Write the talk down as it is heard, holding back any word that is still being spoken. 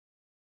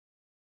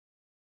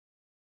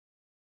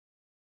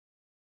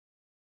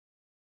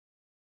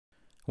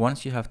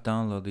Once you have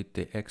downloaded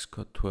the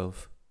Xcode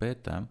 12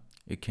 beta,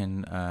 you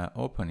can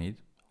open it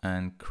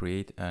and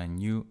create a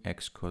new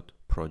Xcode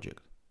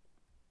project.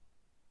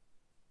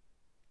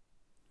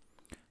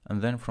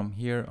 And then from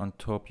here on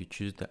top, you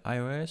choose the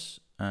iOS,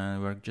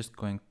 and we're just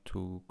going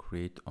to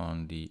create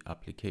on the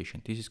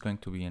application. This is going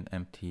to be an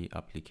empty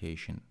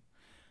application.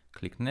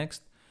 Click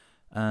next,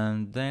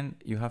 and then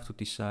you have to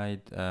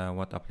decide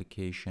what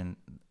application,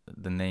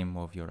 the name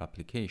of your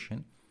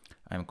application.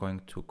 I'm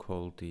going to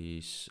call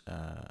this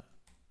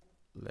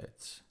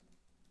Let's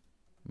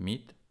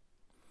Meet.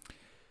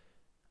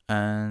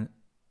 And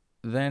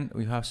then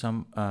we have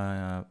some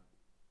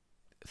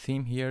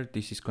theme here.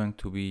 This is going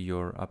to be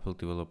your Apple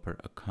developer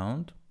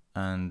account,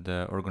 and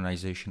the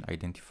organization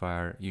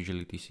identifier,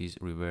 usually this is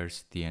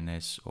reverse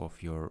DNS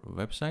of your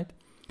website.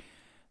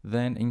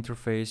 Then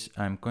interface,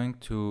 I'm going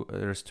to,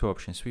 there's two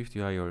options, Swift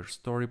UI or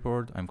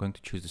storyboard. I'm going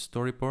to choose the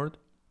storyboard.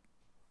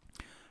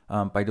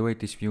 By the way,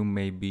 this view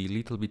may be a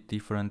little bit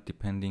different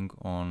depending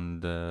on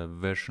the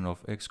version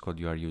of Xcode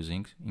you are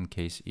using, in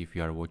case if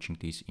you are watching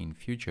this in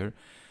future.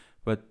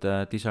 But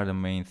these are the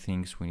main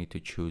things we need to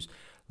choose.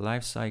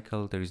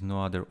 Lifecycle, there is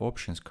no other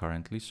options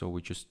currently, so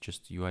we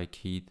just UI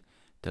kit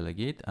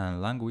delegate,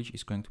 and language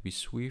is going to be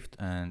Swift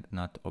and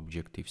not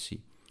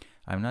Objective-C.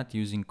 I'm not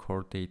using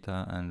core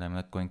data, and I'm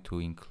not going to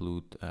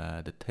include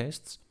the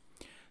tests.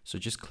 So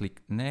just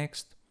click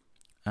next,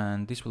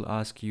 and this will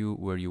ask you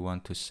where you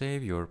want to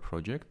save your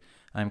project.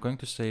 I'm going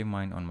to save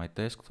mine on my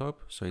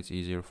desktop, so it's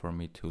easier for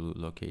me to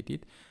locate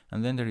it.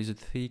 And then there is a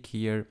tick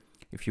here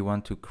if you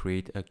want to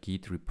create a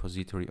Git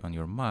repository on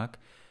your Mac.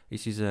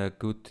 This is a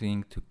good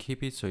thing to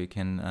keep it, so you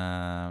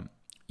can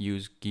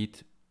use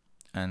Git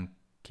and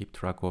keep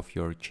track of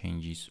your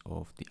changes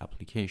of the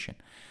application.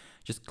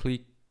 Just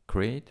click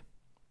create,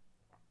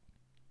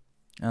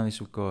 and this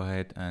will go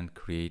ahead and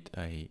create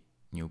a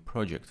new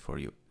project for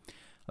you.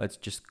 Let's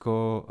just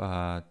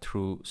go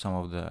through some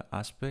of the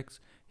aspects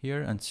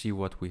here and see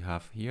what we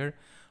have here.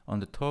 On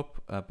the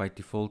top, by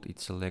default, it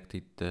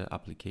selected the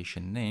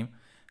application name,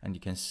 and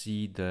you can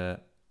see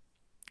the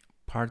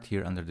part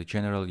here under the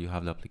general, you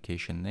have the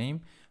application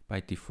name. By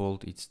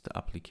default, it's the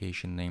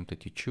application name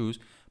that you choose,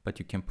 but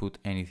you can put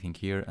anything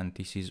here, and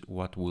this is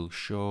what will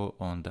show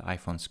on the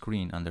iPhone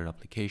screen under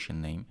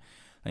application name.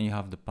 And you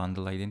have the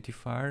bundle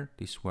identifier.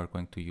 This we're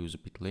going to use a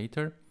bit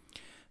later.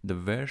 The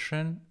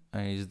version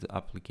is the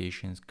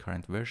application's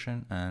current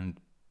version, and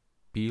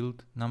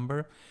build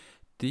number.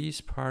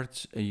 These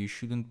parts you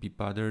shouldn't be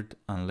bothered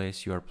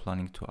unless you are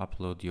planning to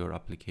upload your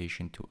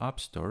application to App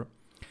Store.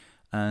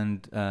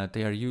 And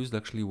they are used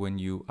actually when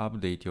you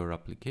update your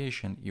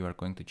application. You are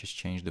going to just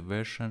change the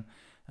version,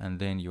 and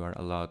then you are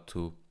allowed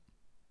to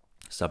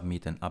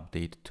submit an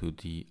update to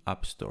the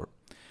App Store.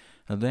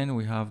 And then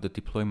we have the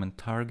deployment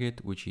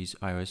target, which is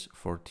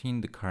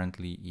iOS14. That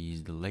currently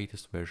is the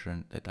latest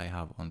version that I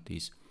have on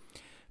this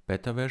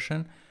beta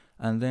version.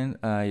 And then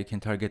you can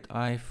target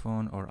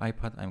iPhone or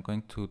iPad. I'm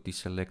going to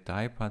deselect the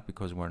iPad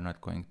because we're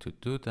not going to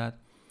do that.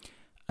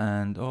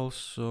 And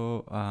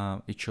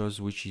also it shows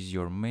which is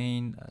your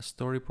main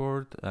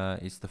storyboard.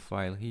 It's the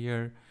file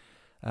here.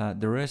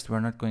 The rest we're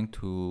not going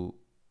to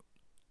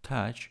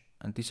touch,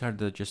 and these are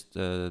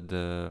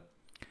the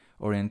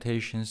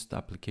orientations the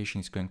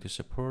application is going to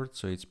support.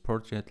 So it's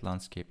portrait,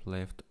 landscape,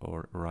 left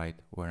or right.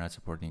 We're not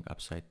supporting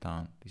upside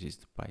down. This is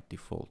by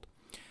default.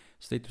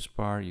 Status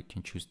bar, you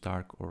can choose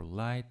dark or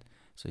light.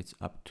 So it's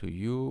up to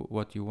you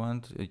what you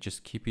want.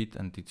 Just keep it,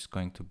 and it's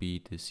going to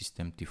be the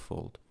system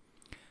default.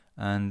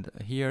 And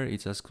here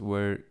it's asked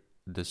where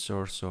the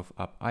source of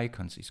app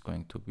icons is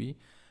going to be.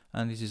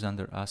 And this is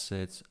under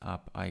assets,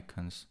 app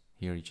icons.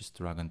 Here you just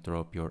drag and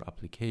drop your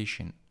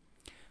application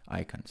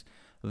icons.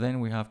 Then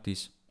we have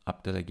this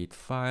app delegate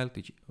file,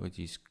 which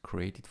is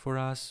created for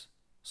us.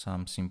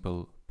 Some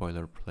simple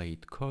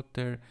boilerplate code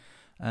there.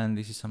 And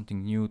this is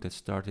something new that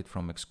started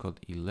from Xcode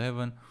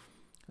 11.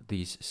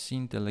 This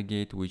scene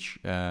delegate, which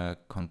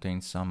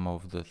contains some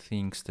of the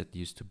things that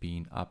used to be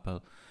in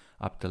Apple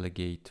app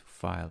delegate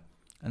file.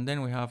 And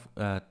then we have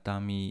a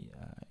dummy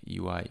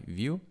UI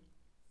view.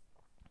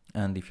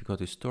 And if you go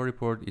to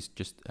storyboard, it's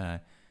just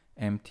an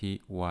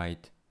empty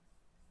white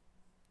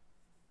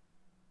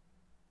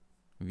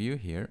view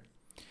here.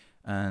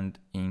 And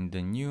in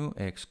the new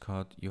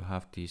Xcode, you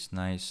have this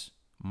nice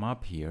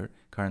map here.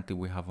 Currently,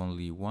 we have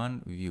only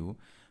one view,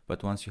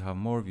 but once you have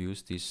more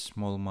views, this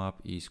small map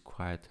is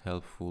quite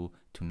helpful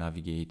to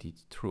navigate it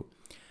through.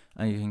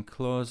 And you can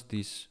close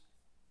these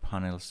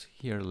panels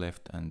here,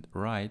 left and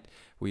right.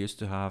 We used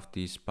to have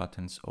these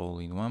buttons all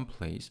in one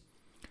place,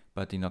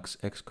 but in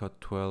Xcode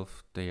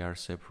 12, they are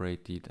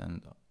separated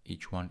and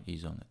each one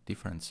is on a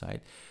different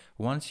side.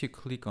 Once you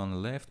click on the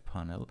left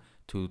panel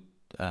to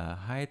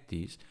hide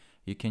this,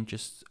 you can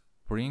just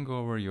bring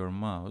over your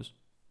mouse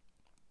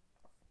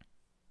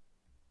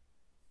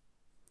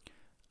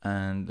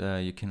and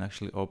you can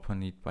actually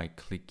open it by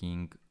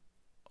clicking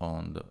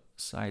on the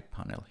side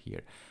panel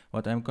here.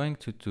 What I'm going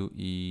to do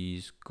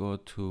is go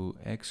to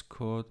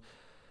Xcode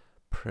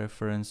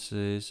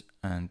preferences,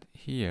 and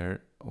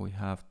here we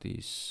have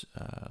this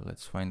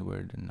let's find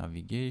where the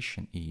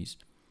navigation is.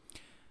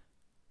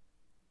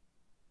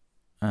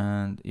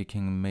 and you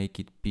can make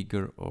it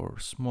bigger or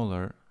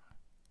smaller.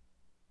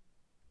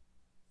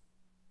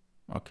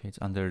 Okay, it's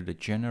under the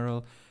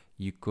general.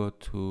 You go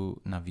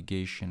to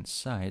navigation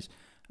size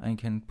and you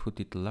can put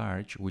it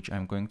large, which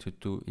I'm going to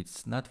do.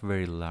 It's not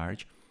very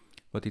large,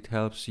 but it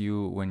helps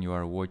you when you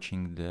are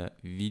watching the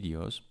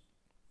videos,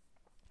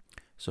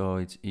 so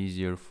it's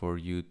easier for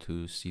you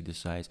to see the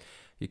size.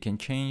 You can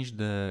change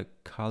the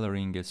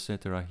coloring,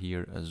 etc.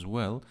 here as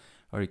well,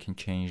 or you can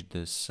change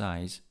the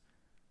size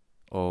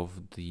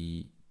of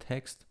the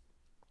text.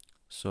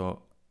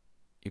 So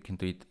you can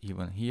do it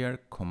even here,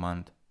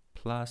 command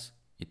plus,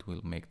 it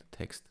will make the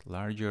text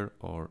larger,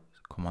 or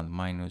command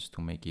minus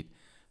to make it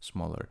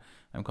smaller.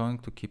 I'm going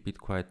to keep it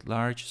quite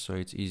large so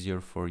it's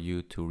easier for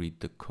you to read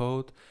the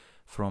code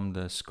from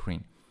the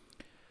screen.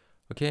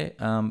 Okay,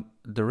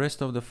 the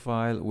rest of the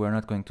file we're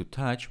not going to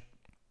touch.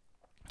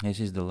 This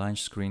is the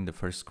launch screen, the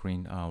first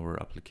screen our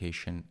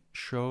application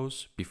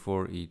shows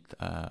before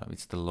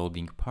it's the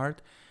loading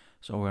part.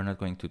 So we're not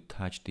going to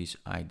touch this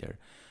either.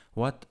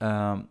 What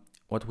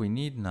we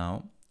need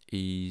now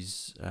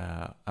is,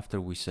 after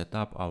we set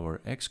up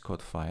our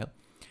Xcode file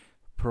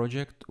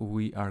project,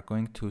 we are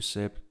going to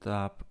set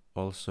up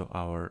also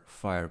our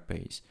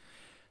Firebase.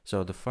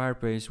 So the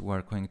Firebase we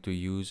are going to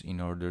use in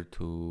order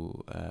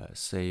to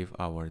save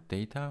our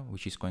data,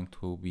 which is going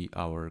to be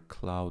our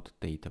cloud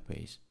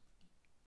database.